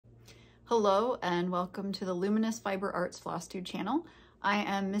Hello and welcome to the Luminous Fiber Arts Flosstube channel. I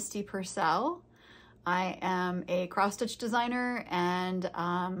am Misty Purcell. I am a cross-stitch designer and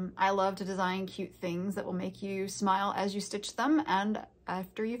I love to design cute things that will make you smile as you stitch them and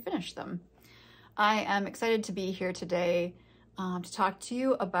after you finish them. I am excited to be here today to talk to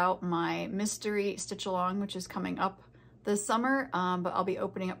you about my mystery stitch along, which is coming up this summer, but I'll be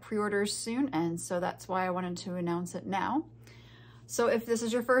opening up pre-orders soon, and so that's why I wanted to announce it now. So if this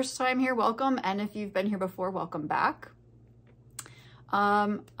is your first time here, welcome, and if you've been here before, welcome back.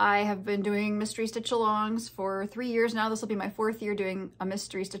 I have been doing mystery stitch alongs for 3 years now. This will be my 4th year doing a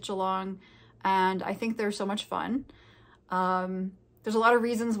mystery stitch along, and I think they're so much fun. There's a lot of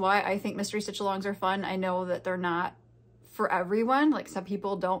reasons why I think mystery stitch alongs are fun. I know that they're not for everyone. Like, some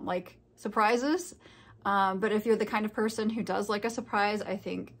people don't like surprises, but if you're the kind of person who does like a surprise, I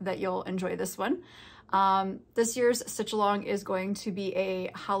think that you'll enjoy this one. This year's stitch along is going to be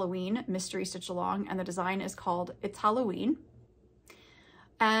a Halloween mystery stitch along, and the design is called It's Halloween.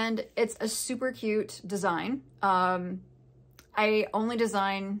 And it's a super cute design. I only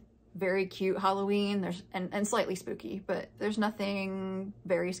design very cute Halloween and slightly spooky, but there's nothing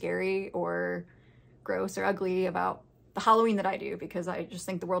very scary or gross or ugly about the Halloween that I do, because I just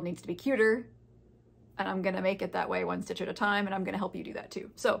think the world needs to be cuter, and I'm gonna make it that way one stitch at a time, and I'm gonna help you do that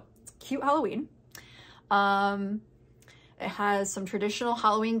too. So it's cute Halloween. It has some traditional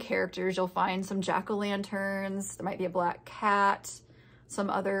Halloween characters. You'll find some jack-o'-lanterns, there might be a black cat, some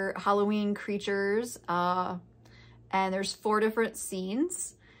other Halloween creatures, and there's 4 different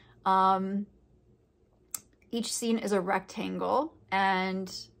scenes. Each scene is a rectangle, and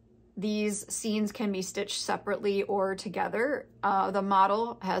these scenes can be stitched separately or together. The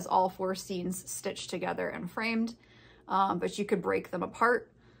model has all 4 scenes stitched together and framed, but you could break them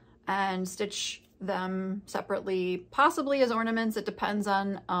apart and stitch them separately, possibly as ornaments. It depends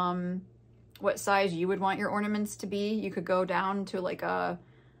on what size you would want your ornaments to be. You could go down to like you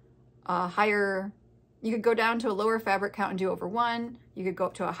could go down to a lower fabric count and do over 1. You could go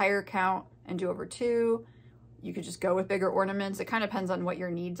up to a higher count and do over 2. You could just go with bigger ornaments. It kind of depends on what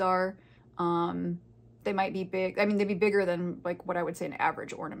your needs are. They might be big. I mean, they'd be bigger than like what I would say an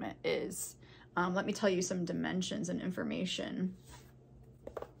average ornament is. Let me tell you some dimensions and information,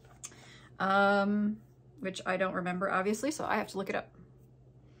 which I don't remember, obviously, so I have to look it up.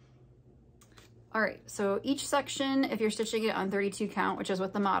 All right, so each section, if you're stitching it on 32 count, which is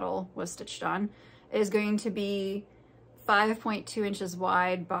what the model was stitched on, is going to be 5.2 inches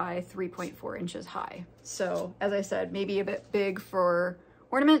wide by 3.4 inches high. So as I said, maybe a bit big for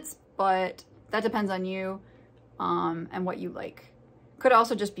ornaments, but that depends on you and what you like. Could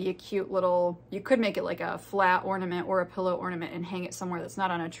also just be a cute little, you could make it like a flat ornament or a pillow ornament and hang it somewhere that's not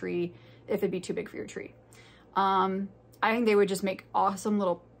on a tree if it'd be too big for your tree. I think they would just make awesome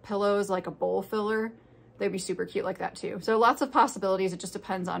little pillows, like a bowl filler. They'd be super cute like that too. So lots of possibilities. It just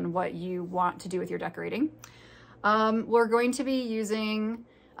depends on what you want to do with your decorating. We're going to be using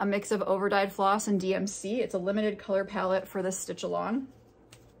a mix of overdyed floss and DMC. It's a limited color palette for this stitch along.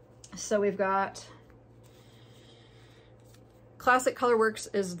 So we've got Classic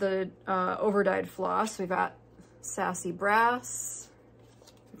Colorworks is the overdyed floss. We've got Sassy Brass,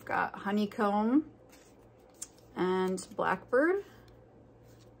 we've got Honeycomb and Blackbird.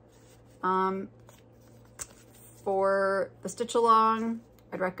 For the stitch along,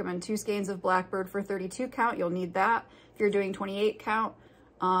 I'd recommend 2 skeins of Blackbird for 32 count. You'll need that. If you're doing 28 count,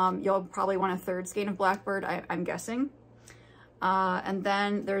 you'll probably want a 3rd skein of Blackbird, I'm guessing. And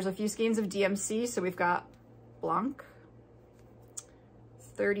then there's a few skeins of DMC. So we've got Blanc,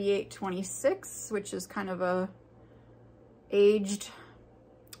 3826, which is kind of a aged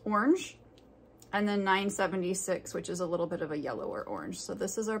orange, and then 976, which is a little bit of a yellower orange. So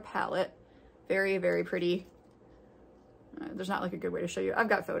this is our palette. Very, very pretty. There's not like a good way to show you. I've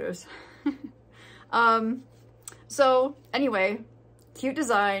got photos. So anyway, cute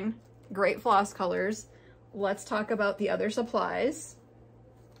design, great floss colors. Let's talk about the other supplies.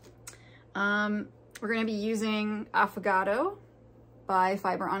 We're gonna be using Affogato by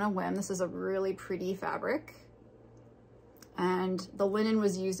Fiber on a Whim. This is a really pretty fabric. And the linen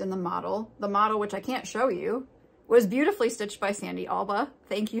was used in the model. The model, which I can't show you, was beautifully stitched by Sandy Alba.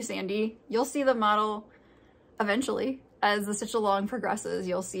 Thank you, Sandy. You'll see the model eventually as the stitch along progresses.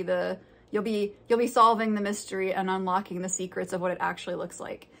 You'll see you'll be solving the mystery and unlocking the secrets of what it actually looks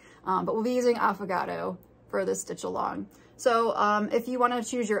like. But we'll be using Affogato for this stitch along. So if you want to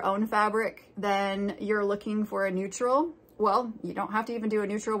choose your own fabric, then you're looking for a neutral. Well, you don't have to even do a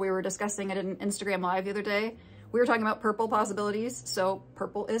neutral. We were discussing it in Instagram Live the other day. We were talking about purple possibilities, so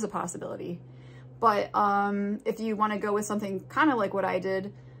purple is a possibility. But if you want to go with something kind of like what I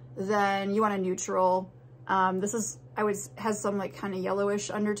did, then you want a neutral. This is, has some like kind of yellowish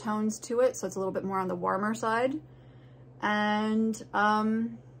undertones to it, so it's a little bit more on the warmer side. And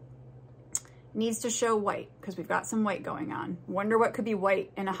needs to show white because we've got some white going on. Wonder what could be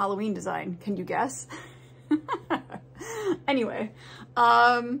white in a Halloween design. Can you guess? Anyway,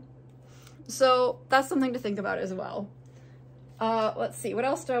 so that's something to think about as well. Let's see, what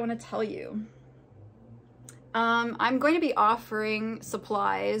else do I want to tell you? I'm going to be offering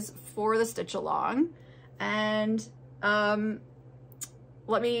supplies for the stitch along, and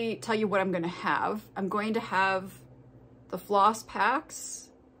let me tell you what I'm going to have. I'm going to have the floss packs,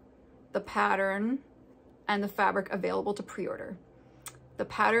 the pattern, and the fabric available to pre-order. The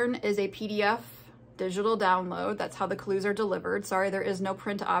pattern is a PDF digital download. That's how the clues are delivered. Sorry, there is no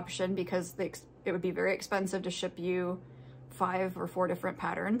print option because it would be very expensive to ship you 5 or 4 different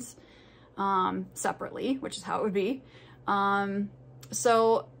patterns separately, which is how it would be.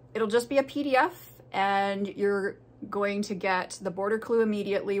 So it'll just be a PDF, and you're going to get the border clue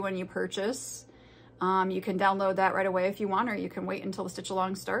immediately when you purchase. You can download that right away if you want, or you can wait until the stitch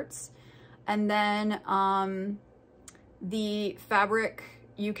along starts. And then the fabric,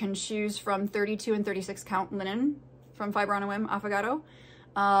 you can choose from 32 and 36 count linen from Fiber on a Whim Affogato,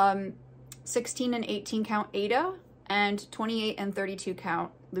 16 and 18 count Aida, and 28 and 32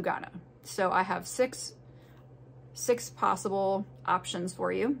 count Lugana. So I have six possible options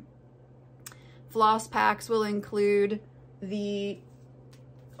for you. Floss packs will include the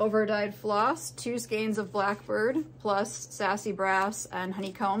over-dyed floss, 2 skeins of Blackbird, plus Sassy Brass and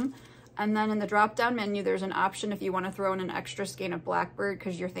Honeycomb. And then in the drop-down menu, there's an option if you want to throw in an extra skein of Blackbird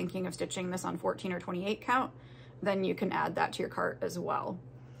because you're thinking of stitching this on 14 or 28 count, then you can add that to your cart as well.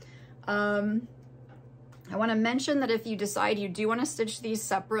 I want to mention that if you decide you do want to stitch these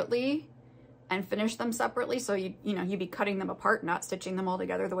separately and finish them separately, so you'd be cutting them apart, not stitching them all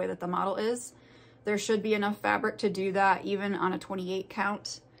together the way that the model is, there should be enough fabric to do that even on a 28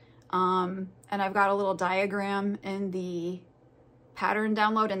 count. And I've got a little diagram in the pattern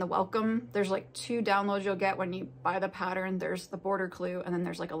download in the welcome. There's like 2 downloads you'll get when you buy the pattern. There's the border clue, and then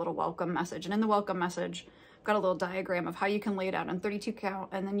there's like a little welcome message. And in the welcome message, I've got a little diagram of how you can lay it out on 32 count,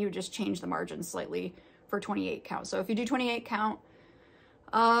 and then you just change the margins slightly for 28 count. So if you do 28 count,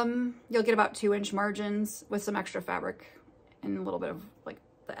 you'll get about 2-inch margins with some extra fabric and a little bit of like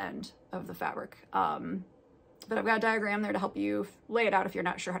the end of the fabric. But I've got a diagram there to help you lay it out if you're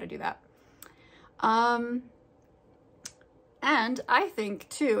not sure how to do that. And I think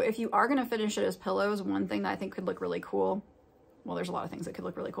too, if you are going to finish it as pillows, one thing that I think could look really cool, well, there's a lot of things that could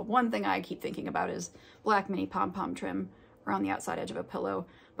look really cool. One thing I keep thinking about is black mini pom-pom trim around the outside edge of a pillow,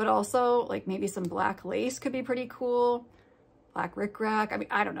 but also like maybe some black lace could be pretty cool. Black rickrack. I mean,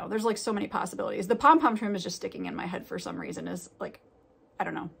 I don't know. There's like so many possibilities. The pom-pom trim is just sticking in my head for some reason, is like, I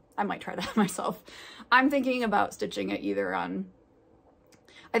don't know. I might try that myself. I'm thinking about stitching it either on,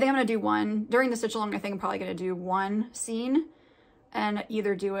 I think I'm going to do one during the stitch along. I think I'm probably going to do 1 scene and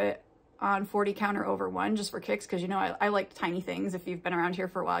either do it on 40 count or over 1 just for kicks. Cause you know, I like tiny things. If you've been around here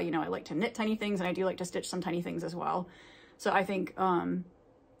for a while, you know, I like to knit tiny things, and I do like to stitch some tiny things as well. So I think,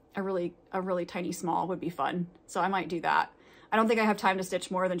 a really tiny small would be fun. So I might do that. I don't think I have time to stitch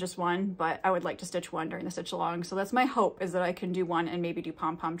more than just 1, but I would like to stitch 1 during the stitch along. So that's my hope, is that I can do 1 and maybe do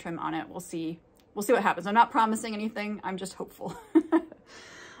pom-pom trim on it. We'll see what happens. I'm not promising anything. I'm just hopeful.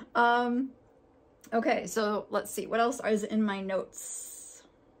 Okay, so let's see. What else is in my notes?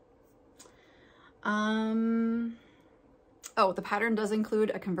 Oh, the pattern does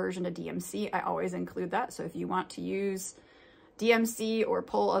include a conversion to DMC. I always include that. So if you want to use DMC or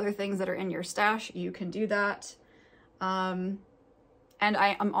pull other things that are in your stash, you can do that. And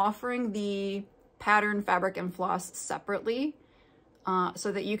I am offering the pattern, fabric, and floss separately,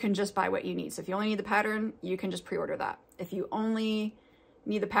 so that you can just buy what you need. So if you only need the pattern, you can just pre-order that. If you only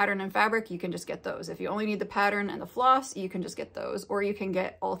need the pattern and fabric, you can just get those. If you only need the pattern and the floss, you can just get those, or you can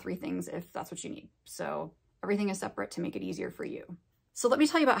get all 3 things if that's what you need. So everything is separate to make it easier for you. So let me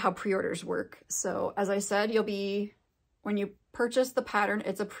tell you about how pre-orders work. So as I said, when you purchase the pattern,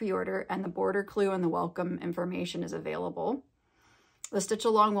 it's a pre-order, and the border clue and the welcome information is available. The stitch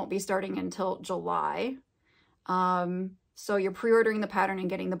along won't be starting until July. So you're pre-ordering the pattern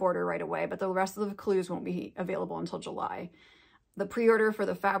and getting the border right away, but the rest of the clues won't be available until July. The pre-order for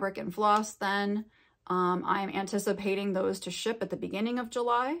the fabric and floss, then I'm anticipating those to ship at the beginning of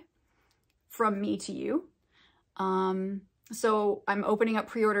July from me to you. So I'm opening up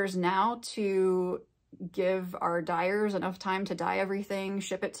pre-orders now to give our dyers enough time to dye everything,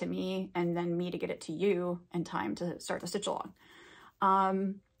 ship it to me, and then me to get it to you in time to start the stitch along.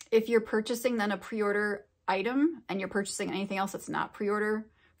 If you're purchasing then a pre-order item and you're purchasing anything else that's not pre-order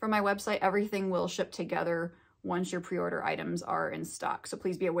from my website. Everything will ship together once your pre-order items are in stock. So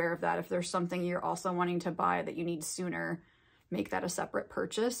please be aware of that. If there's something you're also wanting to buy that you need sooner, make that a separate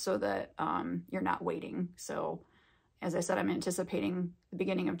purchase so that you're not waiting. So as I said, I'm anticipating the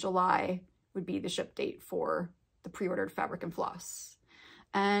beginning of July would be the ship date for the pre-ordered fabric and floss.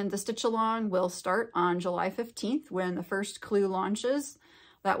 And the stitch along will start on July 15th when the first clue launches.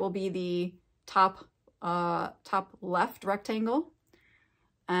 That will be the top left rectangle.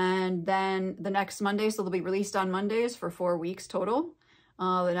 And then the next Monday, so they'll be released on Mondays for 4 weeks total.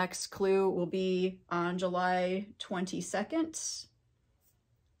 The next clue will be on July 22nd. Is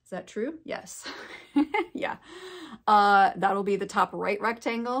that true? Yes. Yeah. That'll be the top right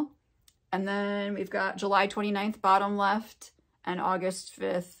rectangle. And then we've got July 29th, bottom left, and August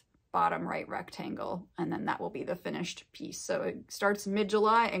 5th, bottom right rectangle. And then that will be the finished piece. So it starts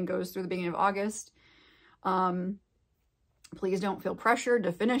mid-July and goes through the beginning of August. Please don't feel pressured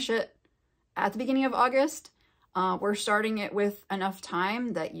to finish it at the beginning of August. We're starting it with enough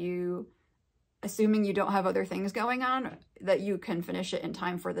time that you, assuming you don't have other things going on, that you can finish it in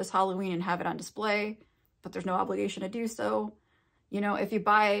time for this Halloween and have it on display, but there's no obligation to do so. You know, if you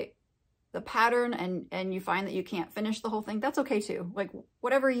buy the pattern and you find that you can't finish the whole thing, that's okay too. Like,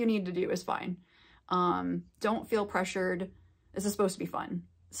 whatever you need to do is fine. Don't feel pressured. This is supposed to be fun.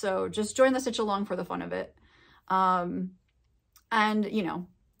 So just join the stitch along for the fun of it. And, you know,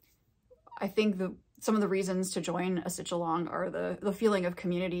 I think some of the reasons to join a stitch along are the feeling of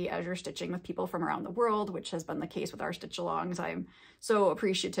community as you're stitching with people from around the world, which has been the case with our stitch alongs. I'm so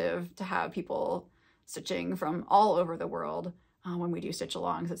appreciative to have people stitching from all over the world when we do stitch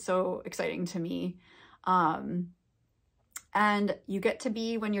alongs. It's so exciting to me. And you get to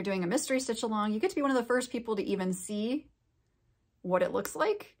be, when you're doing a mystery stitch along, you get to be one of the first people to even see what it looks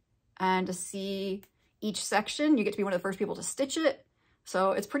like and to see each section. You get to be one of the first people to stitch it.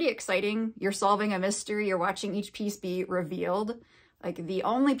 So it's pretty exciting. You're solving a mystery. You're watching each piece be revealed. Like, the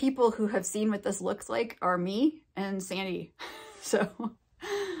only people who have seen what this looks like are me and Sandy. So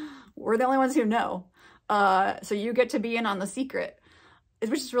we're the only ones who know. So you get to be in on the secret,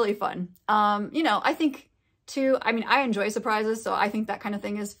 which is really fun. You know, I think too, I mean, I enjoy surprises, so I think that kind of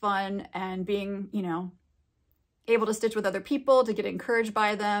thing is fun, and being, you know, able to stitch with other people, to get encouraged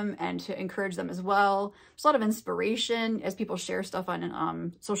by them and to encourage them as well. There's a lot of inspiration as people share stuff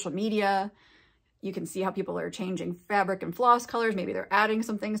on social media. You can see how people are changing fabric and floss colors. Maybe they're adding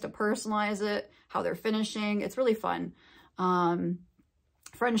some things to personalize it, how they're finishing. It's really fun.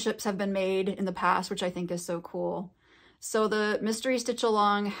 Friendships have been made in the past, which I think is so cool. So the mystery stitch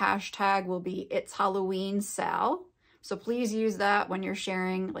along hashtag will be It's Halloween SAL. So please use that when you're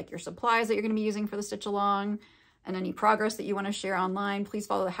sharing like your supplies that you're going to be using for the stitch along, and any progress that you want to share online. Please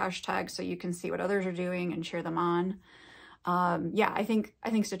follow the hashtag so you can see what others are doing and share them on. Yeah, I think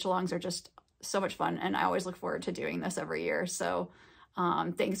stitch alongs are just so much fun, and I always look forward to doing this every year. So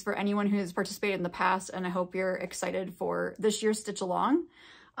thanks for anyone who's participated in the past, and I hope you're excited for this year's stitch along.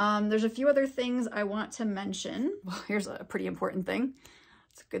 There's a few other things I want to mention. Well, here's a pretty important thing.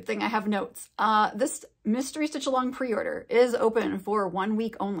 It's a good thing I have notes. This mystery stitch along pre-order is open for 1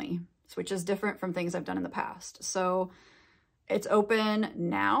 week only, which is different from things I've done in the past. So it's open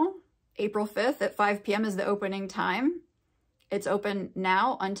now. April 5th at 5 p.m. is the opening time. It's open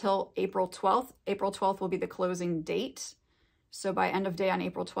now until April 12th. April 12th will be the closing date. So by end of day on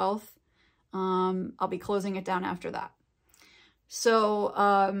April 12th, I'll be closing it down after that.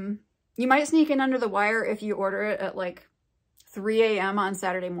 So you might sneak in under the wire if you order it at like 3 a.m. on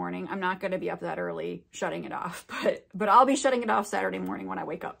Saturday morning. I'm not going to be up that early shutting it off, but I'll be shutting it off Saturday morning when I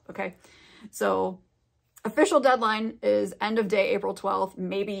wake up, okay? So official deadline is end of day, April 12th.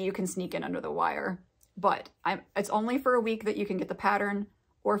 Maybe you can sneak in under the wire, but it's only for a week that you can get the pattern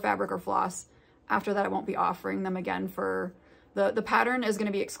or fabric or floss. After that, I won't be offering them again. For the pattern is going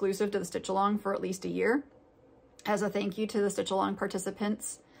to be exclusive to the stitch along for at least a year, as a thank you to the stitch along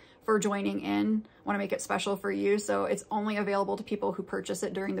participants for joining in. I want to make it special for you, so it's only available to people who purchase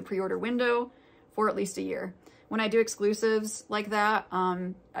it during the pre-order window for at least a year. When I do exclusives like that,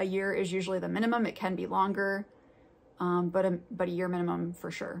 a year is usually the minimum. It can be longer, but a year minimum for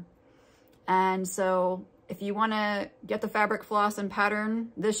sure. And so if you want to get the fabric, floss, and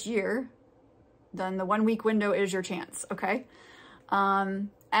pattern this year, then the 1 week window is your chance, okay?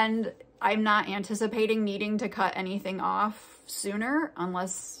 And I'm not anticipating needing to cut anything off sooner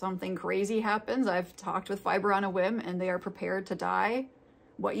unless something crazy happens. I've talked with Fiber on a Whim, and they are prepared to dye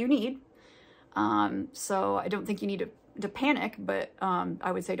what you need. So I don't think you need to panic, but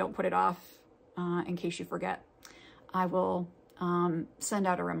I would say don't put it off in case you forget. I will send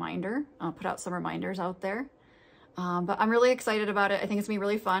out a reminder. I'll put out some reminders out there. But I'm really excited about it. I think it's gonna be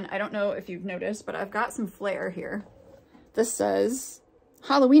really fun. I don't know if you've noticed, but I've got some flair here. This says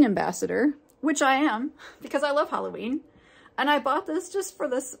Halloween Ambassador, which I am because I love Halloween. And I bought this just for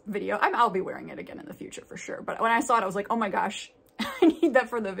this video. I'll be wearing it again in the future for sure. But when I saw it, I was like, oh my gosh, I need that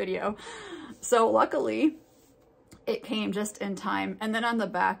for the video. So luckily it came just in time. And then on the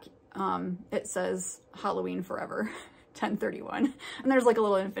back, it says Halloween Forever, 10/31. And there's like a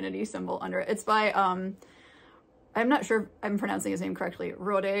little infinity symbol under it. It's by, I'm not sure if I'm pronouncing his name correctly,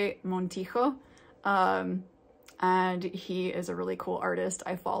 Rode Montijo. And he is a really cool artist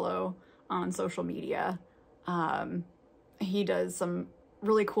I follow on social media. He does some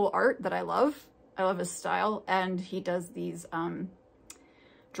really cool art that I love. I love his style. And he does these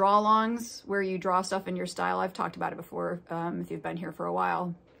draw-alongs where you draw stuff in your style. I've talked about it before if you've been here for a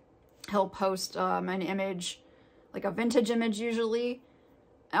while. He'll post an image, like a vintage image usually,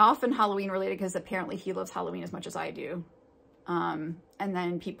 often Halloween related because apparently he loves Halloween as much as I do. And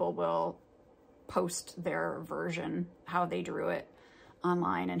then people will post their version, how they drew it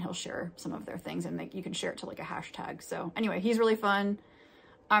online, and he'll share some of their things, and you can share it to like a hashtag. So anyway, he's really fun.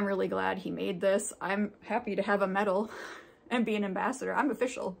 I'm really glad he made this. I'm happy to have a medal and be an ambassador. I'm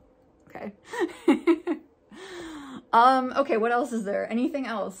official. Okay. Okay, what else is there? Anything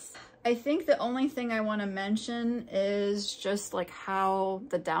else? I think the only thing I want to mention is just like how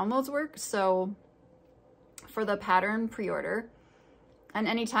the downloads work. So for the pattern pre-order, and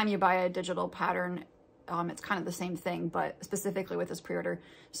anytime you buy a digital pattern, it's kind of the same thing, but specifically with this pre-order.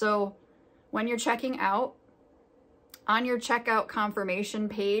 So when you're checking out, on your checkout confirmation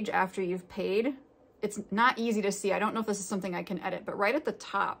page after you've paid, it's not easy to see. I don't know if this is something I can edit, but right at the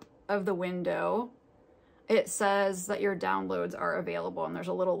top of the window, it says that your downloads are available, and there's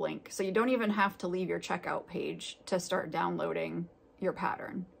a little link. So you don't even have to leave your checkout page to start downloading your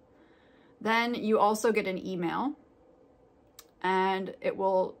pattern. Then you also get an email, and it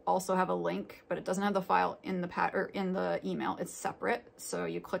will also have a link, but it doesn't have the file in the email. It's separate. So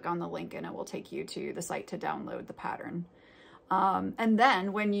you click on the link and it will take you to the site to download the pattern. And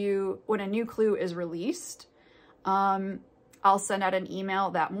then when a new clue is released, I'll send out an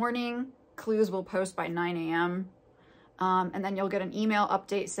email that morning. Clues will post by 9 a.m. And then you'll get an email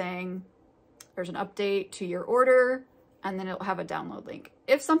update saying there's an update to your order, and then it'll have a download link.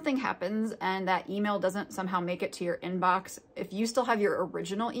 If something happens and that email doesn't somehow make it to your inbox, if you still have your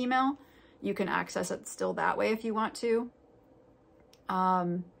original email, you can access it still that way if you want to.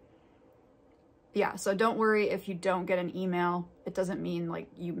 Yeah, so don't worry if you don't get an email. It doesn't mean like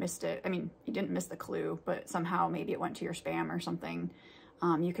you missed it. I mean, you didn't miss the clue, but somehow maybe it went to your spam or something.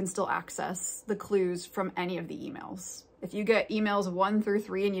 You can still access the clues from any of the emails. If you get emails 1 through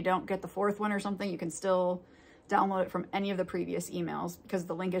 3 and you don't get the 4th one or something, you can still download it from any of the previous emails because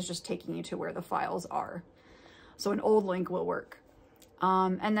the link is just taking you to where the files are. So an old link will work.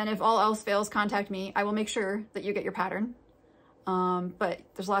 And then if all else fails, contact me. I will make sure that you get your pattern. But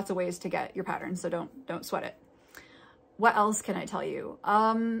there's lots of ways to get your pattern, so don't sweat it. What else can I tell you?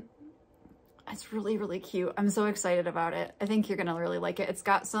 It's really, really cute. I'm so excited about it. I think you're gonna really like it. It's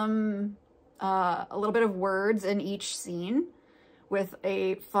got some, a little bit of words in each scene with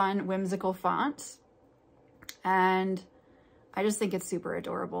a fun, whimsical font. And I just think it's super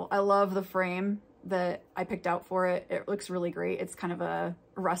adorable. I love the frame that I picked out for it. It looks really great. It's kind of a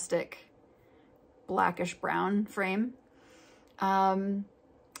rustic blackish brown frame.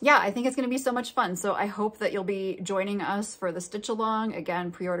 Yeah, I think it's going to be so much fun. So I hope that you'll be joining us for the stitch along.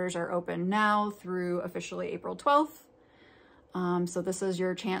 Again, pre-orders are open now through officially April 12th. So this is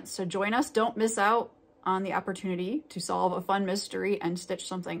your chance to join us. Don't miss out on the opportunity to solve a fun mystery and stitch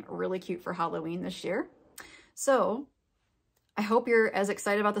something really cute for Halloween this year. So I hope you're as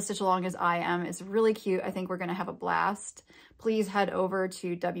excited about the stitch along as I am. It's really cute. I think we're going to have a blast. Please head over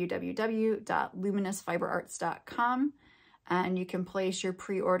to www.luminousfiberarts.com and you can place your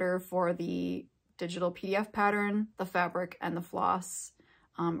pre-order for the digital PDF pattern, the fabric, and the floss,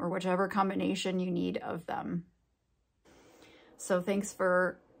 or whichever combination you need of them. So thanks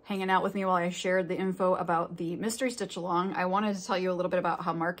for hanging out with me while I shared the info about the mystery stitch along. I wanted to tell you a little bit about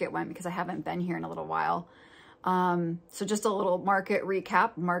how Market went because I haven't been here in a little while. So just a little Market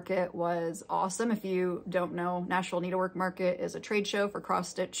recap. Market was awesome. If you don't know, National Needlework Market is a trade show for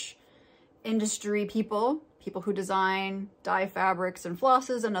cross-stitch industry people who design, dye fabrics and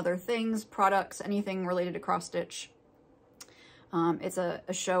flosses and other things, products, anything related to cross-stitch. It's a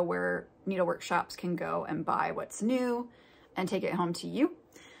show where needlework shops can go and buy what's new and take it home to you.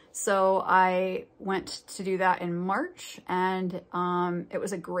 So I went to do that in March, and it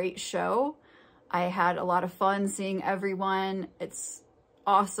was a great show. I had a lot of fun seeing everyone. It's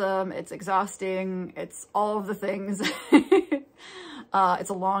awesome. It's exhausting. It's all of the things. It's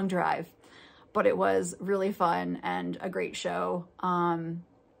a long drive, but it was really fun and a great show. And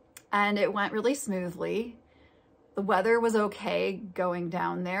it went really smoothly. The weather was okay going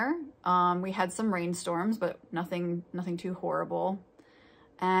down there. We had some rainstorms, but nothing too horrible.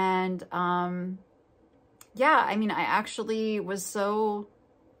 And yeah, I mean, I actually was so,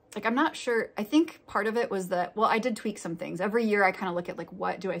 like, I'm not sure. I think part of it was that, well, I did tweak some things. Every year I kind of look at, like,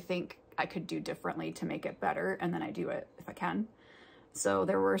 what do I think I could do differently to make it better? And then I do it if I can. So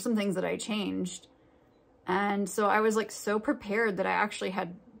there were some things that I changed. And so I was, like, so prepared that I actually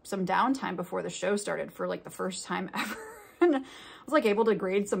had some downtime before the show started for, like, the first time ever. And I was, like, able to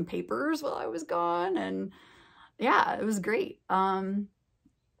grade some papers while I was gone. And yeah, it was great. And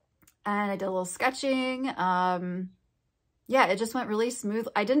I did a little sketching. Yeah, it just went really smooth.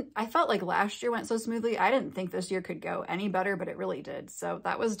 I felt like last year went so smoothly. I didn't think this year could go any better, but it really did. So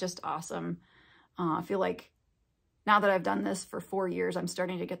that was just awesome. I feel like now that I've done this for 4 years, I'm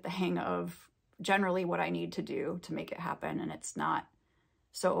starting to get the hang of generally what I need to do to make it happen. And it's not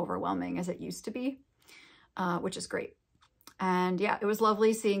so overwhelming as it used to be, which is great. And yeah, it was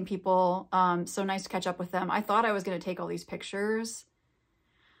lovely seeing people. So nice to catch up with them. I thought I was going to take all these pictures,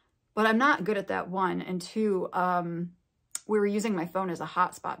 but I'm not good at that, one. And two, we were using my phone as a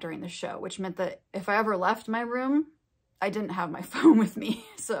hotspot during the show, which meant that if I ever left my room, I didn't have my phone with me.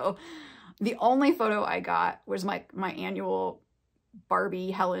 So the only photo I got was my annual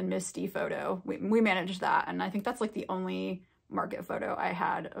Barbie Helen Misty photo. We managed that. And I think that's like the only market photo I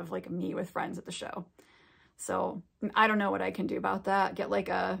had of like me with friends at the show. So I don't know what I can do about that. Get like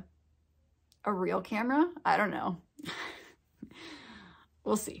a real camera? I don't know.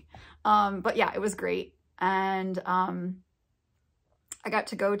 We'll see. But yeah, it was great. And I got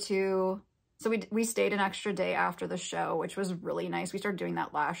to go to, so we stayed an extra day after the show, which was really nice. We started doing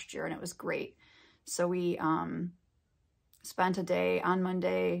that last year and it was great. So we spent a day on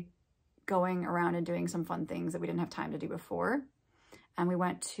Monday going around and doing some fun things that we didn't have time to do before. And we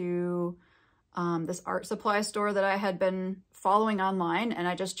went to this art supply store that I had been following online, and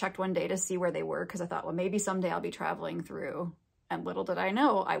I just checked one day to see where they were because I thought, well, maybe someday I'll be traveling through. And little did I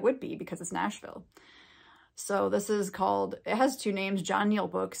know I would be, because it's Nashville. So this is called, it has two names. John Neal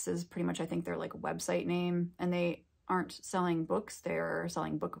Books is pretty much, I think, their like website name, and they aren't selling books, they're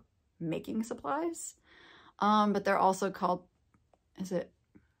selling book making supplies. But they're also called, is it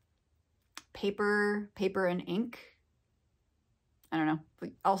paper and ink? I don't know.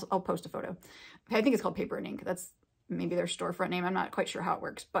 I'll post a photo. I think it's called Paper and Ink. That's maybe their storefront name. I'm not quite sure how it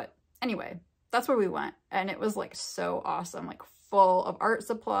works, but anyway, that's where we went. And it was like so awesome, like full of art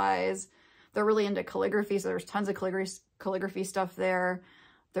supplies. They're really into calligraphy, so there's tons of calligraphy stuff there.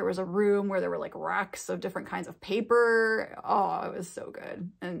 There was a room where there were like racks of different kinds of paper. Oh, it was so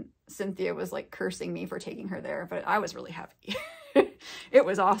good. And Cynthia was like cursing me for taking her there, but I was really happy. It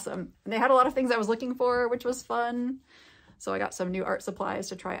was awesome. And they had a lot of things I was looking for, which was fun. So I got some new art supplies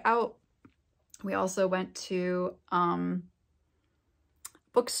to try out. We also went to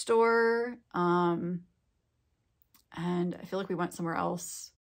bookstore, and I feel like we went somewhere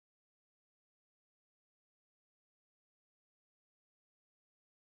else.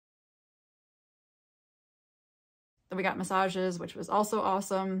 Then we got massages, which was also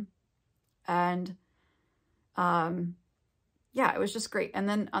awesome. And yeah, it was just great. And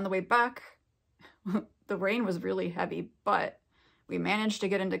then on the way back, the rain was really heavy, but we managed to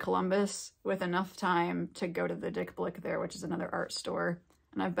get into Columbus with enough time to go to the Dick Blick there, which is another art store.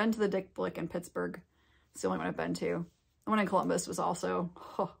 And I've been to the Dick Blick in Pittsburgh. It's the only one I've been to. The one in Columbus was also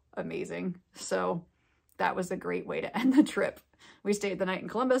amazing. So that was a great way to end the trip. We stayed the night in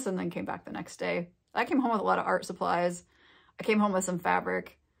Columbus and then came back the next day. I came home with a lot of art supplies. I came home with some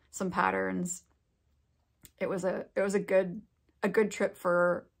fabric, some patterns. It was a good trip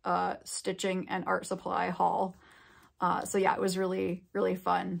for stitching and art supply haul. So yeah, it was really, really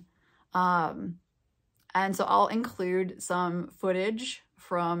fun. And so I'll include some footage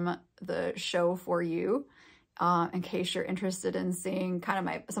from the show for you in case you're interested in seeing kind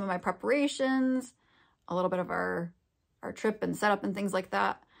of some of my preparations, a little bit of our trip and setup and things like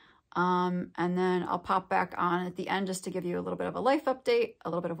that. And then I'll pop back on at the end just to give you a little bit of a life update, a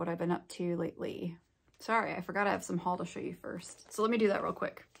little bit of what I've been up to lately. Sorry, I forgot I have some haul to show you first. So let me do that real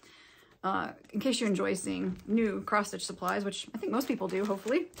quick. In case you enjoy seeing new cross-stitch supplies, which I think most people do,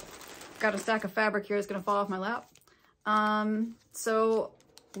 hopefully. Got a stack of fabric here that's gonna fall off my lap. So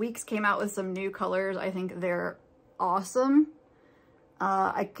Weeks came out with some new colors. I think they're awesome.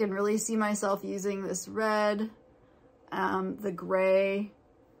 I can really see myself using this red, the gray,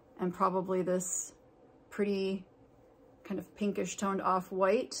 and probably this pretty kind of pinkish toned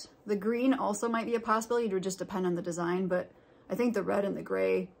off-white. The green also might be a possibility. It would just depend on the design, but I think the red and the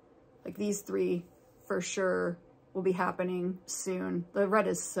gray, like these three for sure, will be happening soon. The red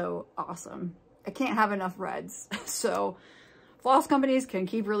is so awesome. I can't have enough reds. So floss companies can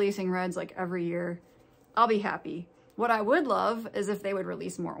keep releasing reds like every year. I'll be happy. What I would love is if they would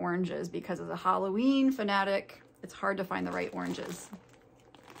release more oranges, because as a Halloween fanatic, it's hard to find the right oranges.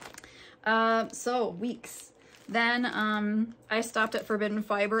 So weeks. Then I stopped at Forbidden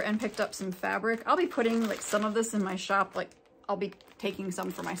Fiber and picked up some fabric. I'll be putting like some of this in my shop. Like I'll be taking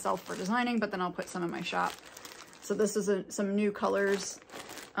some for myself for designing, but then I'll put some in my shop. So this is some new colors.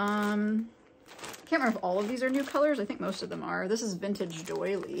 Can't remember if all of these are new colors. I think most of them are. This is Vintage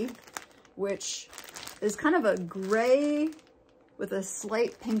Doily, which is kind of a gray with a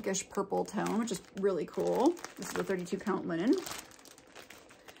slight pinkish purple tone, which is really cool. This is a 32 count linen.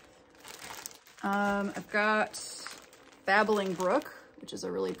 I've got Babbling Brook, which is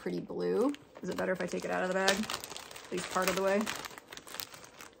a really pretty blue. Is it better if I take it out of the bag? At least part of the way.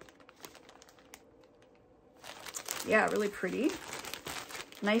 Yeah, really pretty.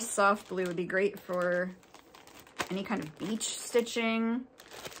 Nice soft blue would be great for any kind of beach stitching,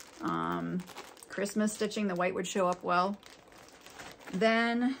 Christmas stitching. The white would show up well.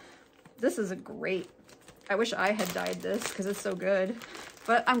 Then this is a great, I wish I had dyed this because it's so good,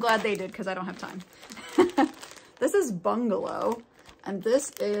 but I'm glad they did because I don't have time. This is Bungalow, and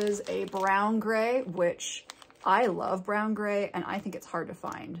this is a brown gray, which I love brown gray, and I think it's hard to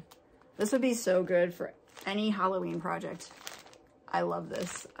find. This would be so good for any Halloween project. I love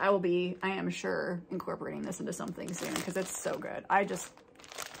this. I am sure, incorporating this into something soon because it's so good.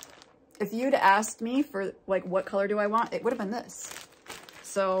 If you'd asked me for like, what color do I want? It would have been this.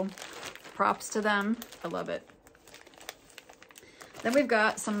 So props to them. I love it. Then we've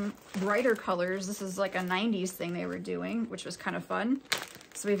got some brighter colors. This is like a 90s thing they were doing, which was kind of fun.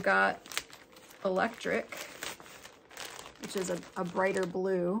 So we've got Electric, which is a brighter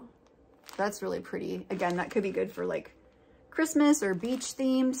blue. That's really pretty. Again, that could be good for like Christmas or beach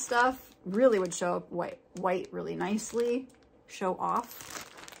themed stuff. Really would show up white really nicely. Show off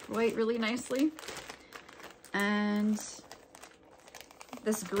white really nicely. And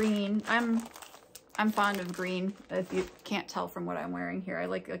this green, I'm fond of green, if you can't tell from what I'm wearing here. I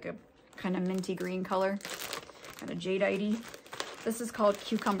like a kind of minty green color, kind of jadeite-y. This is called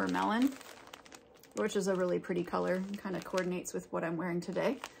Cucumber Melon, which is a really pretty color. Kind of coordinates with what I'm wearing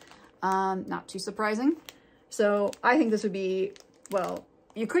today. Not too surprising. So I think this would be, well,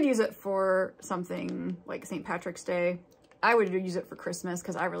 you could use it for something like St. Patrick's Day. I would use it for Christmas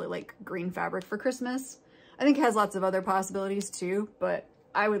because I really like green fabric for Christmas. I think it has lots of other possibilities too, but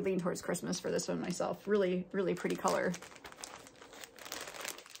I would lean towards Christmas for this one myself. Really, really pretty color.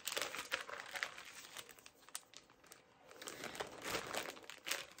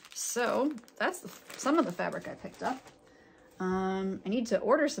 So that's some of the fabric I picked up. I need to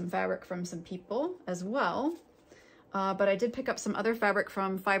order some fabric from some people as well. But I did pick up some other fabric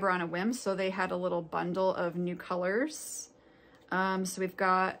from Fiber on a Whim. So they had a little bundle of new colors. So we've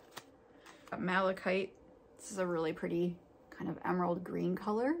got Malachite. This is a really pretty kind of emerald green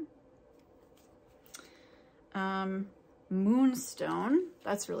color. Moonstone.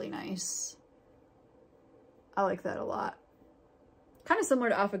 That's really nice. I like that a lot. Kind of similar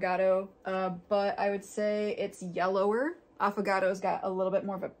to Affogato, but I would say it's yellower. Affogato's got a little bit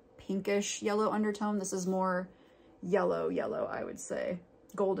more of a pinkish yellow undertone. This is more yellow, I would say.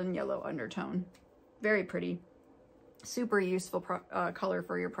 Golden yellow undertone. Very pretty. Super useful color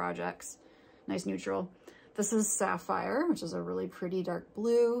for your projects. Nice neutral. This is Sapphire, which is a really pretty dark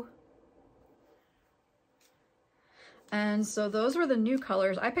blue. And so those were the new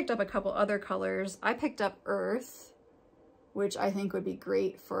colors. I picked up a couple other colors. I picked up Earth, which I think would be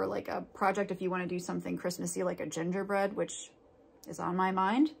great for like a project if you want to do something Christmassy, like a gingerbread, which is on my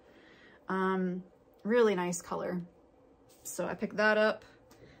mind. Really nice color. So I picked that up.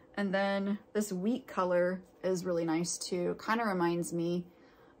 And then this wheat color is really nice too. Kind of reminds me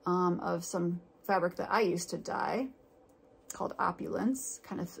of some fabric that I used to dye called Opulence.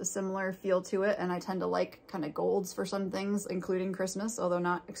 Kind of a similar feel to it. And I tend to like kind of golds for some things, including Christmas, although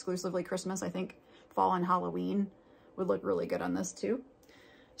not exclusively Christmas. I think fall and Halloween would look really good on this too.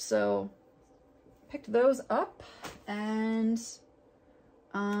 So picked those up, and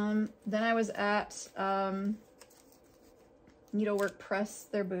then I was at Needlework Press,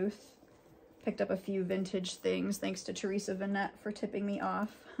 their booth. Picked up a few vintage things, thanks to Teresa Vanette for tipping me off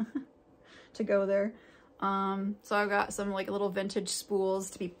to go there. So I've got some like little vintage spools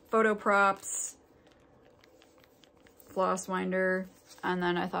to be photo props, floss winder, and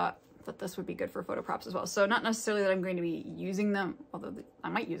then I thought that this would be good for photo props as well. So not necessarily that I'm going to be using them, although I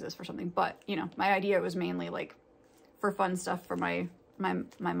might use this for something, but you know, my idea was mainly like for fun stuff for my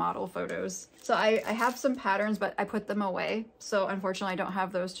model photos. So I have some patterns, but I put them away. So unfortunately I don't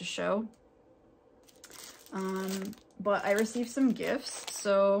have those to show. But I received some gifts.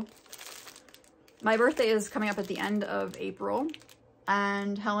 So my birthday is coming up at the end of April,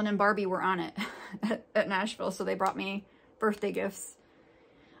 and Helen and Barbie were on it at Nashville. So they brought me birthday gifts.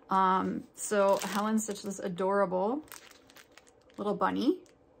 So Helen stitched this adorable little bunny.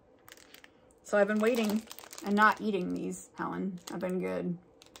 So I've been waiting and not eating these, Helen. I've been good,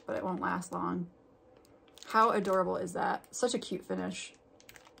 but it won't last long. How adorable is that? Such a cute finish.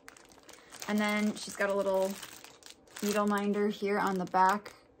 And then she's got a little needle minder here on the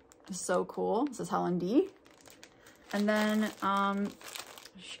back. So cool. This is Helen D. And then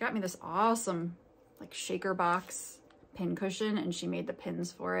she got me this awesome like shaker box pin cushion, and she made the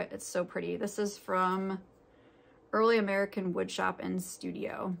pins for it. It's so pretty. This is from Early American Woodshop and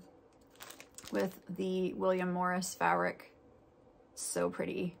Studio with the William Morris fabric. So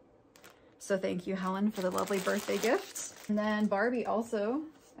pretty. So thank you, Helen, for the lovely birthday gifts. And then Barbie also,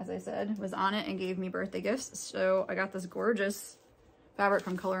 as I said, was on it and gave me birthday gifts. So I got this gorgeous fabric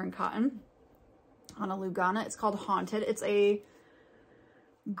from Color and Cotton on a Lugana. It's called Haunted. It's a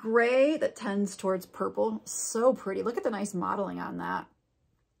gray that tends towards purple. So pretty. Look at the nice modeling on that.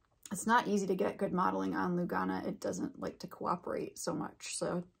 It's not easy to get good modeling on Lugana. It doesn't like to cooperate so much.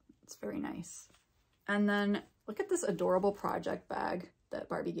 So it's very nice. And then look at this adorable project bag that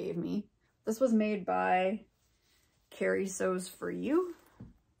Barbie gave me. This was made by Carrie Sews For You.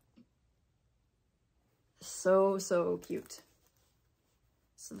 So, so cute.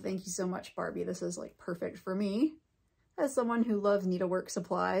 So thank you so much, Barbie. This is like perfect for me as someone who loves needlework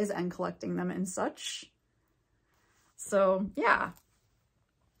supplies and collecting them and such. So yeah,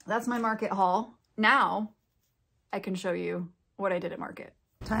 that's my market haul. Now I can show you what I did at market.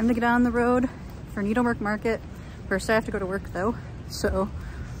 Time to get on the road for needlework market. First I have to go to work though. So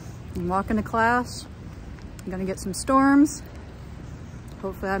I'm walking to class. I'm gonna get some storms.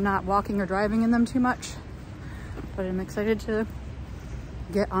 Hopefully I'm not walking or driving in them too much, but I'm excited to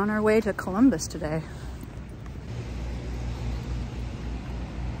get on our way to Columbus today.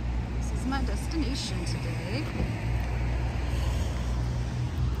 This is my destination today.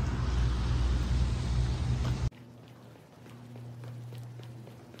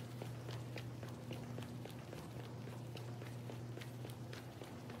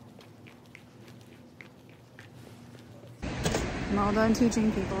 I'm all done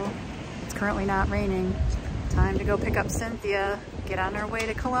teaching people. It's currently not raining. Time to go pick up Cynthia, get on our way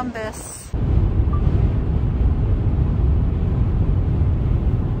to Columbus.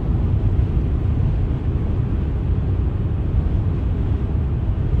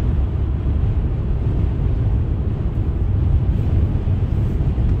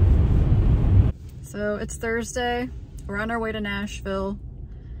 So it's Thursday. We're on our way to Nashville.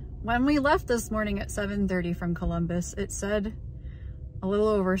 When we left this morning at 7:30 from Columbus, it said a little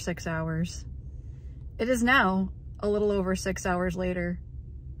over 6 hours. It is now a little over 6 hours later,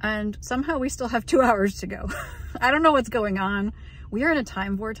 and somehow we still have 2 hours to go. I don't know what's going on. We are in a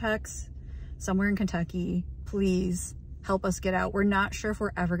time vortex somewhere in Kentucky. Please help us get out. We're not sure if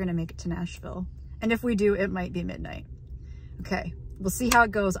we're ever gonna make it to Nashville. And if we do, it might be midnight. Okay, we'll see how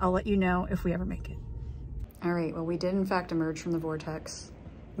it goes. I'll let you know if we ever make it. All right, well, we did in fact emerge from the vortex.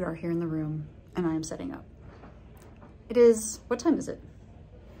 We are here in the room and I am setting up. It is, what time is it?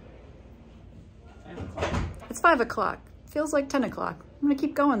 5 o'clock. It's 5 o'clock. Feels like 10 o'clock. I'm gonna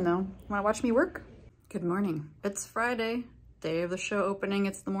keep going though. Wanna watch me work? Good morning. It's Friday, day of the show opening.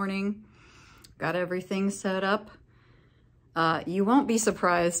 It's the morning. Got everything set up. You won't be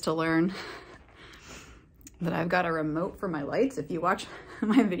surprised to learn that I've got a remote for my lights. If you watch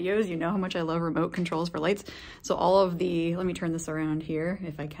my videos, you know how much I love remote controls for lights. So all of the, let me turn this around here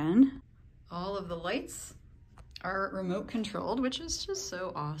if I can. All of the lights are remote controlled, which is just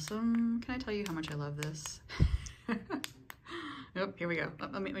so awesome. Can I tell you how much I love this? Nope, here we go.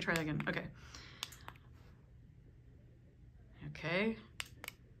 Let me try that again. Okay. Okay.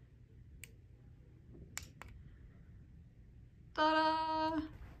 Ta-da!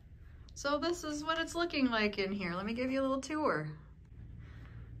 So this is what it's looking like in here. Let me give you a little tour.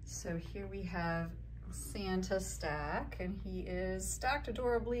 So here we have Santa Stack, and he is stacked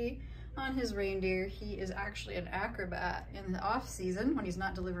adorably on his reindeer. He is actually an acrobat in the off season when he's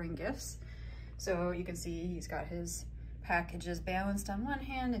not delivering gifts. So you can see he's got his packages balanced on one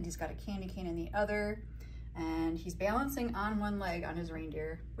hand and he's got a candy cane in the other. And he's balancing on one leg on his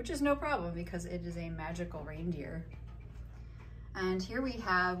reindeer, which is no problem because it is a magical reindeer. And here we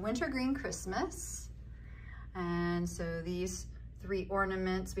have Wintergreen Christmas. And so these 3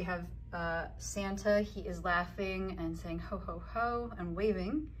 ornaments, we have Santa, he is laughing and saying ho ho ho and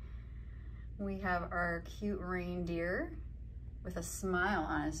waving. We have our cute reindeer with a smile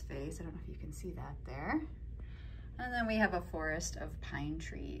on his face. I don't know if you can see that there. And then we have a forest of pine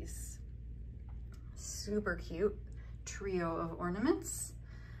trees. Super cute trio of ornaments.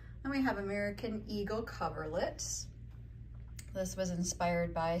 And we have American Eagle coverlet. This was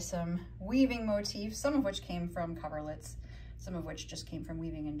inspired by some weaving motifs, some of which came from coverlets, some of which just came from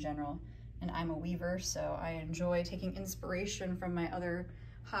weaving in general. And I'm a weaver, so I enjoy taking inspiration from my other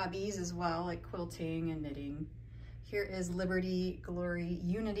hobbies as well, like quilting and knitting. Here is Liberty, Glory,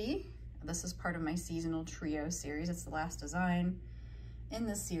 Unity. This is part of my seasonal trio series. It's the last design in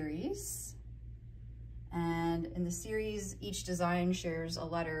the series. And in the series, each design shares a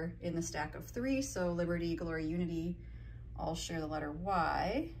letter in the stack of 3. So Liberty, Glory, Unity all share the letter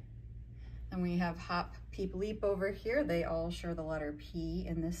Y. And we have Hop, Peep, Leap over here. They all share the letter P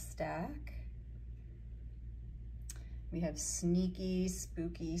in this stack. We have Sneaky,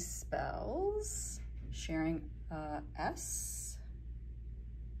 Spooky Spells, sharing S.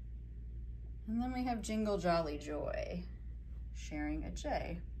 And then we have Jingle Jolly Joy, sharing a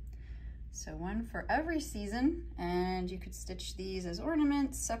J. So one for every season, and you could stitch these as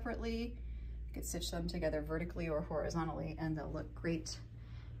ornaments separately. You could stitch them together vertically or horizontally, and they'll look great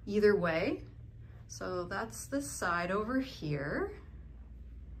either way. So that's this side over here.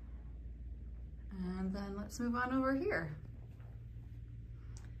 And then let's move on over here.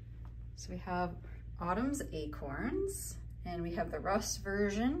 So we have Autumn's Acorns, and we have the rust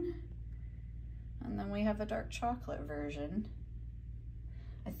version, and then we have the dark chocolate version.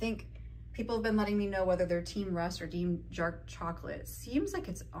 I think people have been letting me know whether they're team rust or team dark chocolate. It seems like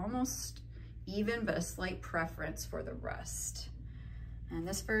it's almost even, but a slight preference for the rust. And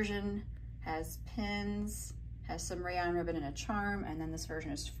this version has pins, has some rayon ribbon and a charm, and then this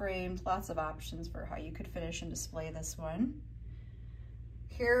version is framed. Lots of options for how you could finish and display this one.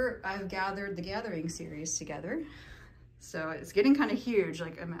 Here I've gathered the Gathering series together. So it's getting kind of huge.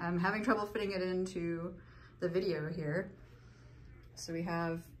 Like I'm having trouble fitting it into the video here. So we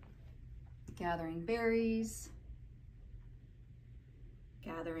have Gathering Berries,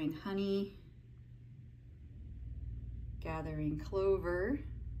 Gathering Honey, Gathering Clover,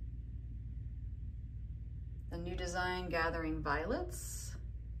 the new design Gathering Violets,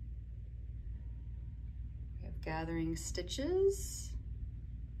 we have Gathering Stitches,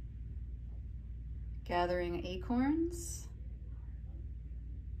 Gathering Acorns,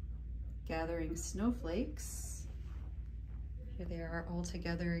 Gathering Snowflakes. Here they are all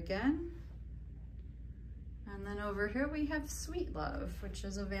together again. And then over here we have Sweet Love, which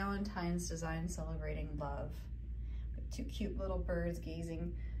is a Valentine's design celebrating love. With 2 cute little birds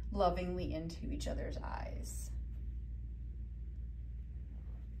gazing lovingly into each other's eyes.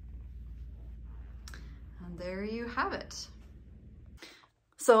 And there you have it.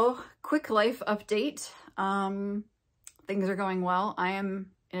 So, quick life update. Things are going well. I am,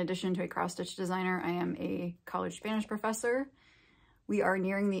 in addition to a cross-stitch designer, I am a college Spanish professor. We are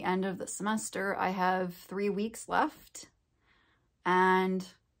nearing the end of the semester. I have 3 weeks left, and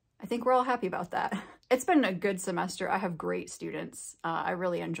I think we're all happy about that. It's been a good semester. I have great students. I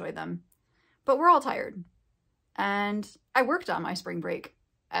really enjoy them, but we're all tired. And I worked on my spring break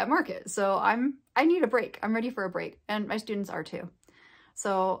at Market, so I need a break. I'm ready for a break, and my students are too.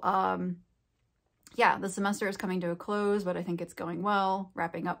 So yeah, the semester is coming to a close, but I think it's going well,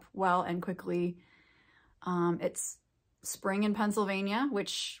 wrapping up well and quickly. It's spring in Pennsylvania,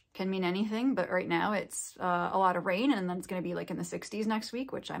 which can mean anything, but right now it's a lot of rain, and then it's going to be like in the 60s next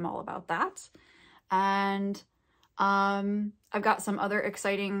week, which I'm all about that. And I've got some other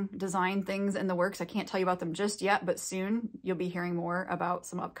exciting design things in the works. I can't tell you about them just yet, but soon you'll be hearing more about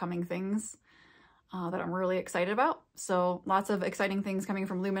some upcoming things that I'm really excited about. So lots of exciting things coming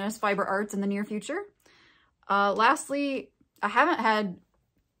from Luminous Fiber Arts in the near future. Lastly, I haven't had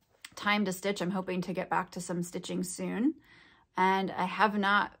time to stitch. I'm hoping to get back to some stitching soon. And I have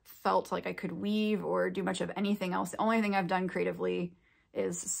not felt like I could weave or do much of anything else. The only thing I've done creatively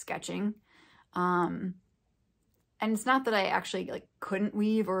is sketching. And it's not that I actually like couldn't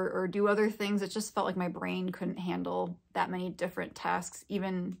weave or do other things. It just felt like my brain couldn't handle that many different tasks,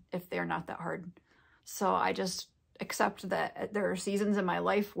 even if they're not that hard. So I just accept that there are seasons in my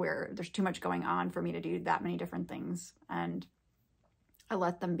life where there's too much going on for me to do that many different things. And I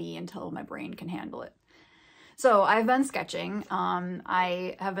let them be until my brain can handle it. So I've been sketching.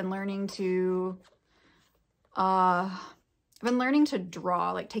 I have been learning to, draw,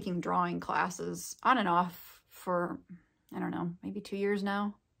 like taking drawing classes on and off for I don't know, maybe 2 years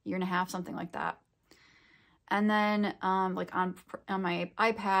now, year and a half, something like that. And then like on my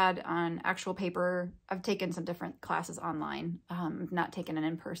iPad, on actual paper, I've taken some different classes online. I've not taken an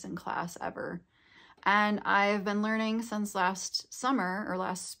in-person class ever. And I've been learning since last summer or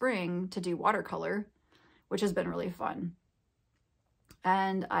last spring to do watercolor, which has been really fun.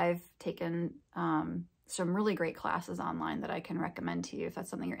 And I've taken some really great classes online that I can recommend to you if that's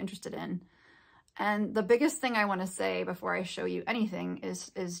something you're interested in. And the biggest thing I want to say before I show you anything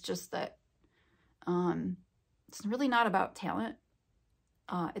is just that it's really not about talent.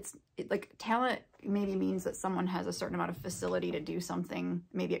 Like talent maybe means that someone has a certain amount of facility to do something.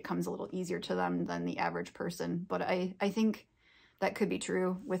 Maybe it comes a little easier to them than the average person. But I think that could be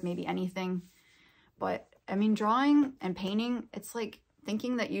true with maybe anything. But I mean, drawing and painting, it's like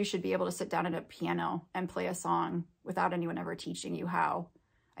thinking that you should be able to sit down at a piano and play a song without anyone ever teaching you how.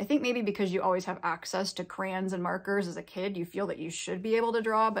 I think maybe because you always have access to crayons and markers as a kid, you feel that you should be able to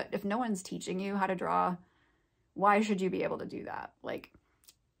draw, but if no one's teaching you how to draw, why should you be able to do that? Like,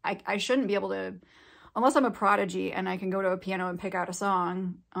 I shouldn't be able to, unless I'm a prodigy and I can go to a piano and pick out a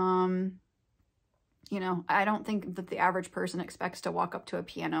song. You know, I don't think that the average person expects to walk up to a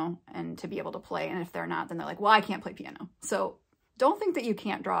piano and to be able to play. And if they're not, then they're like, well, I can't play piano. So don't think that you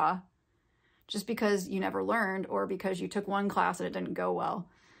can't draw just because you never learned or because you took one class and it didn't go well.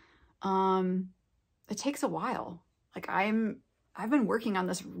 It takes a while. Like I've been working on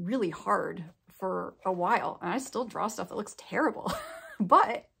this really hard for a while and I still draw stuff that looks terrible,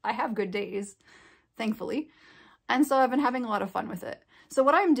 but I have good days, thankfully. And so I've been having a lot of fun with it. So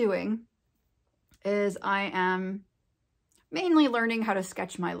what I'm doing is I am mainly learning how to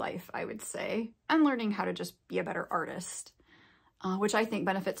sketch my life, I would say, and learning how to just be a better artist, which I think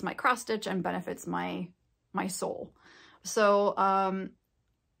benefits my cross stitch and benefits my soul. So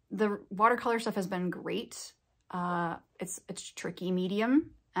the watercolor stuff has been great. It's tricky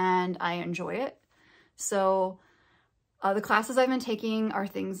medium and I enjoy it. So the classes I've been taking are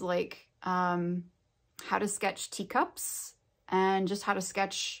things like how to sketch teacups and just how to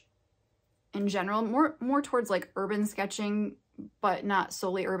sketch in general, more towards like urban sketching, but not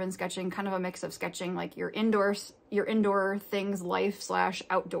solely urban sketching, kind of a mix of sketching like your indoor things,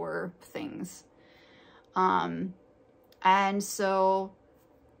 life/outdoor things. And so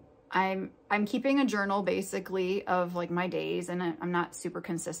I'm keeping a journal basically of like my days, and I'm not super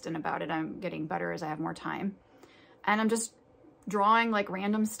consistent about it. I'm getting better as I have more time. And I'm just drawing like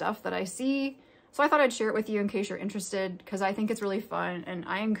random stuff that I see. So I thought I'd share it with you in case you're interested, because I think it's really fun. And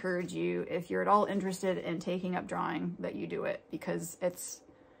I encourage you, if you're at all interested in taking up drawing, that you do it, because it's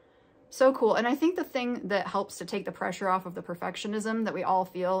so cool. And I think the thing that helps to take the pressure off of the perfectionism that we all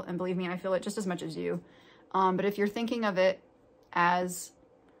feel, and believe me, I feel it just as much as you. But if you're thinking of it as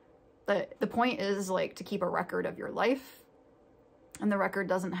the point is like to keep a record of your life, and the record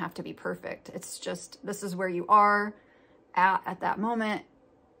doesn't have to be perfect. It's just, this is where you are at that moment,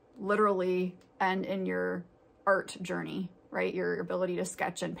 literally, and in your art journey, right? Your ability to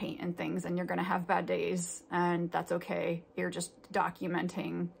sketch and paint and things, and you're gonna have bad days, and that's okay. You're just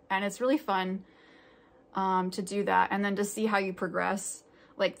documenting, and it's really fun to do that, and then to see how you progress.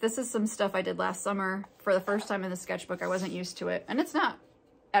 Like, this is some stuff I did last summer for the first time in the sketchbook. I wasn't used to it, and it's not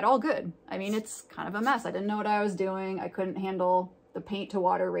at all good. I mean, it's kind of a mess. I didn't know what I was doing. I couldn't handle the paint to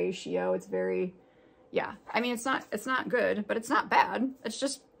water ratio. It's very, yeah. I mean, it's not good, but it's not bad. It's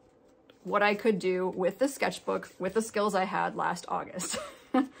just what I could do with the sketchbook with the skills I had last August.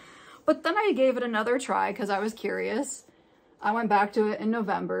 But then I gave it another try because I was curious. I went back to it in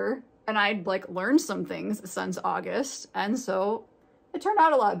November, and I'd like learned some things since August, and so it turned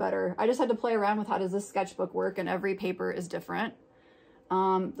out a lot better. I just had to play around with how does this sketchbook work, and every paper is different.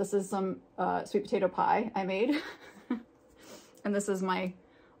 This is some sweet potato pie I made. And this is my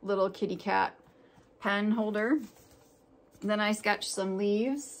little kitty cat pen holder. Then I sketched some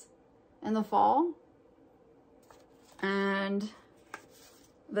leaves in the fall. And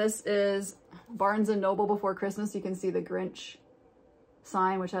this is Barnes & Noble before Christmas. You can see the Grinch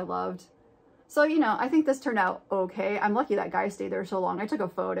sign, which I loved. So, you know, I think this turned out okay. I'm lucky that guy stayed there so long. I took a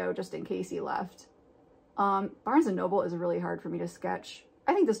photo just in case he left. Barnes & Noble is really hard for me to sketch.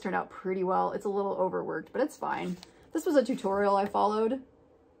 I think this turned out pretty well. It's a little overworked, but it's fine. This was a tutorial I followed.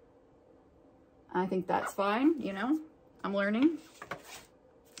 I think that's fine, you know, I'm learning.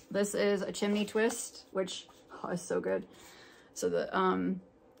 This is a chimney twist, which is so good. So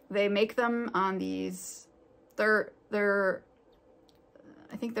they make them on these, they're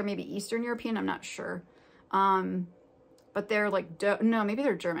I think they're maybe Eastern European, I'm not sure. But they're like dough, no, maybe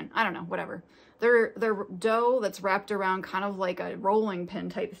they're German. I don't know, whatever. They're dough that's wrapped around kind of like a rolling pin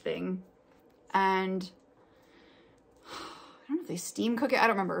type thing. And don't know if they steam cook it, I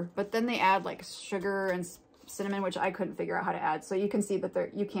don't remember, but then they add like sugar and cinnamon, which I couldn't figure out how to add. So you can see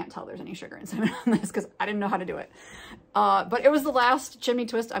that you can't tell there's any sugar and cinnamon on this because I didn't know how to do it. But it was the last chimney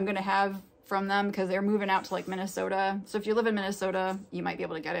twist I'm gonna have from them because they're moving out to like Minnesota. So if you live in Minnesota, you might be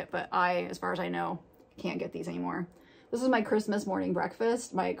able to get it, but I, as far as I know, can't get these anymore. This is my Christmas morning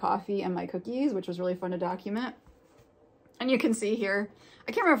breakfast, my coffee and my cookies, which was really fun to document. And you can see here,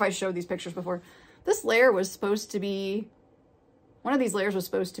 I can't remember if I showed these pictures before. This layer was supposed to be, one of these layers was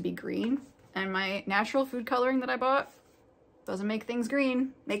supposed to be green, and my natural food coloring that I bought doesn't make things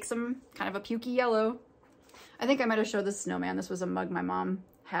green, makes them kind of a pukey yellow. I think I might have showed this snowman. This was a mug my mom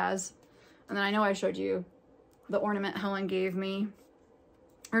has. And then I know I showed you the ornament Helen gave me.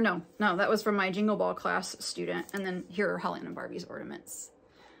 Or no, that was from my Jingle Ball class student. And then here are Helen and Barbie's ornaments.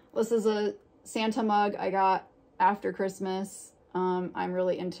 This is a Santa mug I got after Christmas. I'm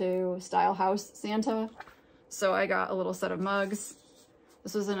really into Style House Santa. So I got a little set of mugs.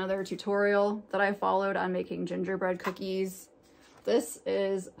 This was another tutorial that I followed on making gingerbread cookies. This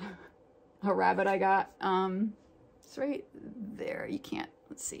is a rabbit I got. It's right there. You can't,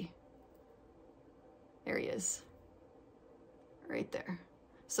 let's see. There he is. Right there.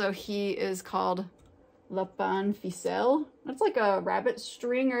 So he is called Lapin Ficelle. That's like a rabbit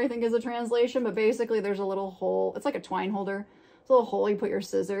stringer, I think is a translation, but basically there's a little hole. It's like a twine holder. It's a little hole you put your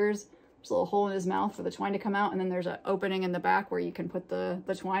scissors. There's a little hole in his mouth for the twine to come out, and then there's an opening in the back where you can put the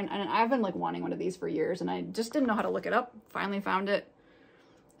twine. And I've been like wanting one of these for years, and I just didn't know how to look it up. Finally found it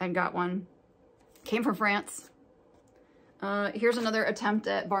and got one. Came from France. Here's another attempt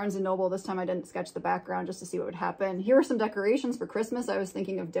at Barnes & Noble. This time I didn't sketch the background just to see what would happen. Here are some decorations for Christmas I was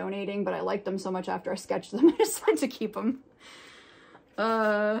thinking of donating, but I liked them so much after I sketched them, I decided to keep them.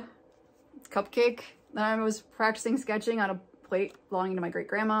 Cupcake that I was practicing sketching on a plate belonging to my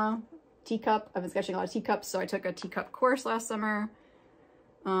great-grandma. Teacup. I've been sketching a lot of teacups, so I took a teacup course last summer.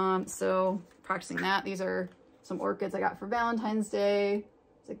 So practicing that. These are some orchids I got for Valentine's Day.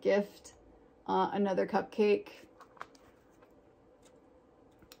 It's a gift. Another cupcake.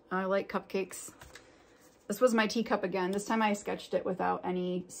 I like cupcakes. This was my teacup again. This time I sketched it without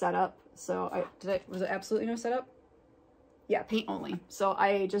any setup. So was it absolutely no setup? Yeah, paint only. So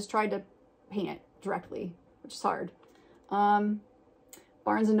I just tried to paint it directly, which is hard.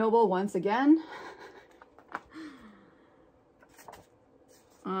 Barnes & Noble once again.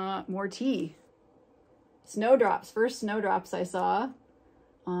 More tea. Snowdrops. First snowdrops I saw.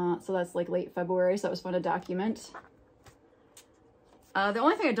 So that's like late February, so that was fun to document. The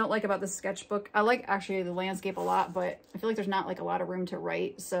only thing I don't like about this sketchbook, I like actually the landscape a lot, but I feel like there's not like a lot of room to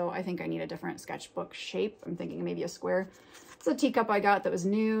write, so I think I need a different sketchbook shape. I'm thinking maybe a square. It's a teacup I got that was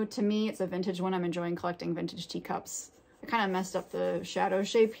new to me. It's a vintage one. I'm enjoying collecting vintage teacups. I kind of messed up the shadow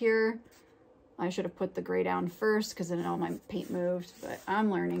shape here. I should have put the gray down first because I didn't know my paint moved, but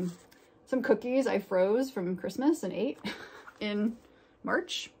I'm learning. Some cookies I froze from Christmas and ate in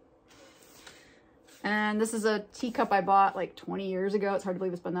March. And this is a teacup I bought like 20 years ago. It's hard to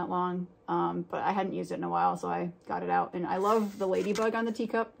believe it's been that long, but I hadn't used it in a while, so I got it out. And I love the ladybug on the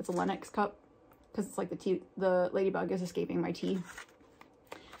teacup. It's a Lenox cup because it's like the ladybug is escaping my tea.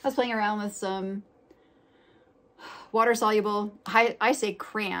 I was playing around with some water-soluble, I say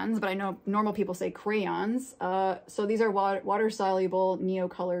crayons, but I know normal people say crayons. So these are water-soluble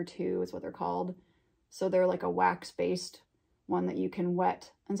Neocolor 2 is what they're called. So they're like a wax-based one that you can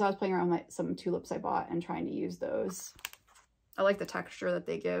wet. And so I was playing around with some tulips I bought and trying to use those. I like the texture that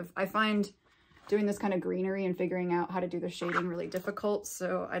they give. I find doing this kind of greenery and figuring out how to do the shading really difficult,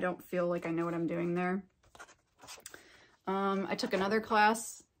 so I don't feel like I know what I'm doing there. I took another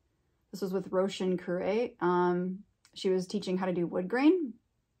class. This was with Roshan Kure. She was teaching how to do wood grain.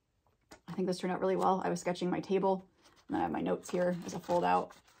 I think this turned out really well. I was sketching my table, and I have my notes here as a fold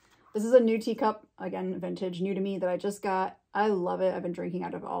out. This is a new teacup, again, vintage, new to me, that I just got. I love it. I've been drinking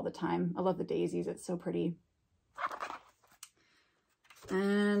out of it all the time. I love the daisies. It's so pretty.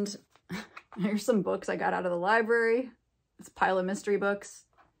 And here's some books I got out of the library. It's a pile of mystery books.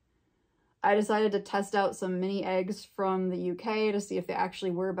 I decided to test out some mini eggs from the UK to see if they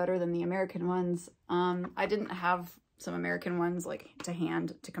actually were better than the American ones. I didn't have some American ones like to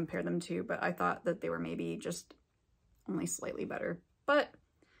hand to compare them to, but I thought that they were maybe just only slightly better. But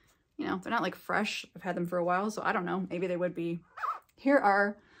you know, they're not like fresh. I've had them for a while, so I don't know. Maybe they would be. Here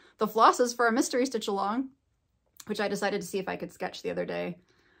are the flosses for a mystery stitch along, which I decided to see if I could sketch the other day.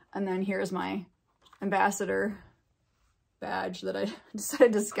 And then here's my ambassador badge that I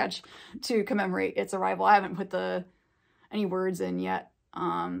decided to sketch to commemorate its arrival. I haven't put any words in yet.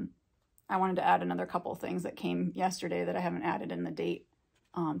 I wanted to add another couple things that came yesterday that I haven't added in the date.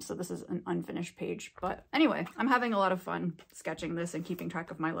 So this is an unfinished page. But anyway, I'm having a lot of fun sketching this and keeping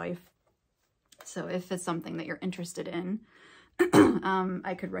track of my life. So if it's something that you're interested in,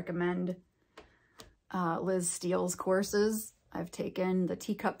 I could recommend Liz Steele's courses. I've taken the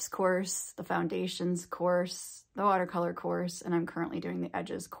teacups course, the foundations course, the watercolor course, and I'm currently doing the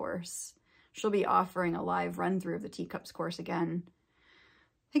edges course. She'll be offering a live run through of the teacups course again,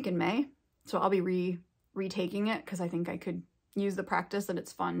 I think in May. So I'll be retaking it because I think I could use the practice, and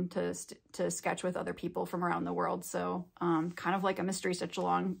it's fun to sketch with other people from around the world. So kind of like a mystery stitch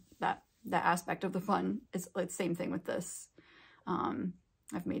along, that aspect of the fun is the same thing with this.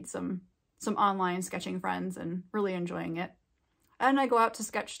 I've made some online sketching friends and really enjoying it. And I go out to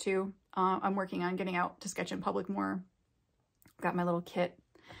sketch too. I'm working on getting out to sketch in public more. Got my little kit.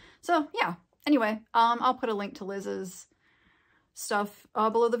 So yeah, anyway, I'll put a link to Liz's stuff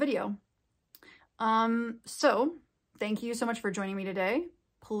below the video. So thank you so much for joining me today.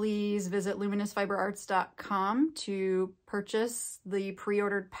 Please visit luminousfiberarts.com to purchase the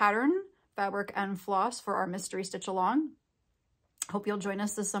pre-ordered pattern, fabric, and floss for our mystery stitch along. Hope you'll join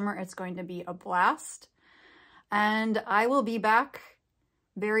us this summer. It's going to be a blast. And I will be back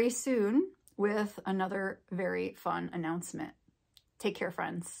very soon with another very fun announcement. Take care,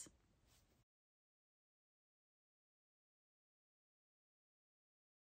 friends.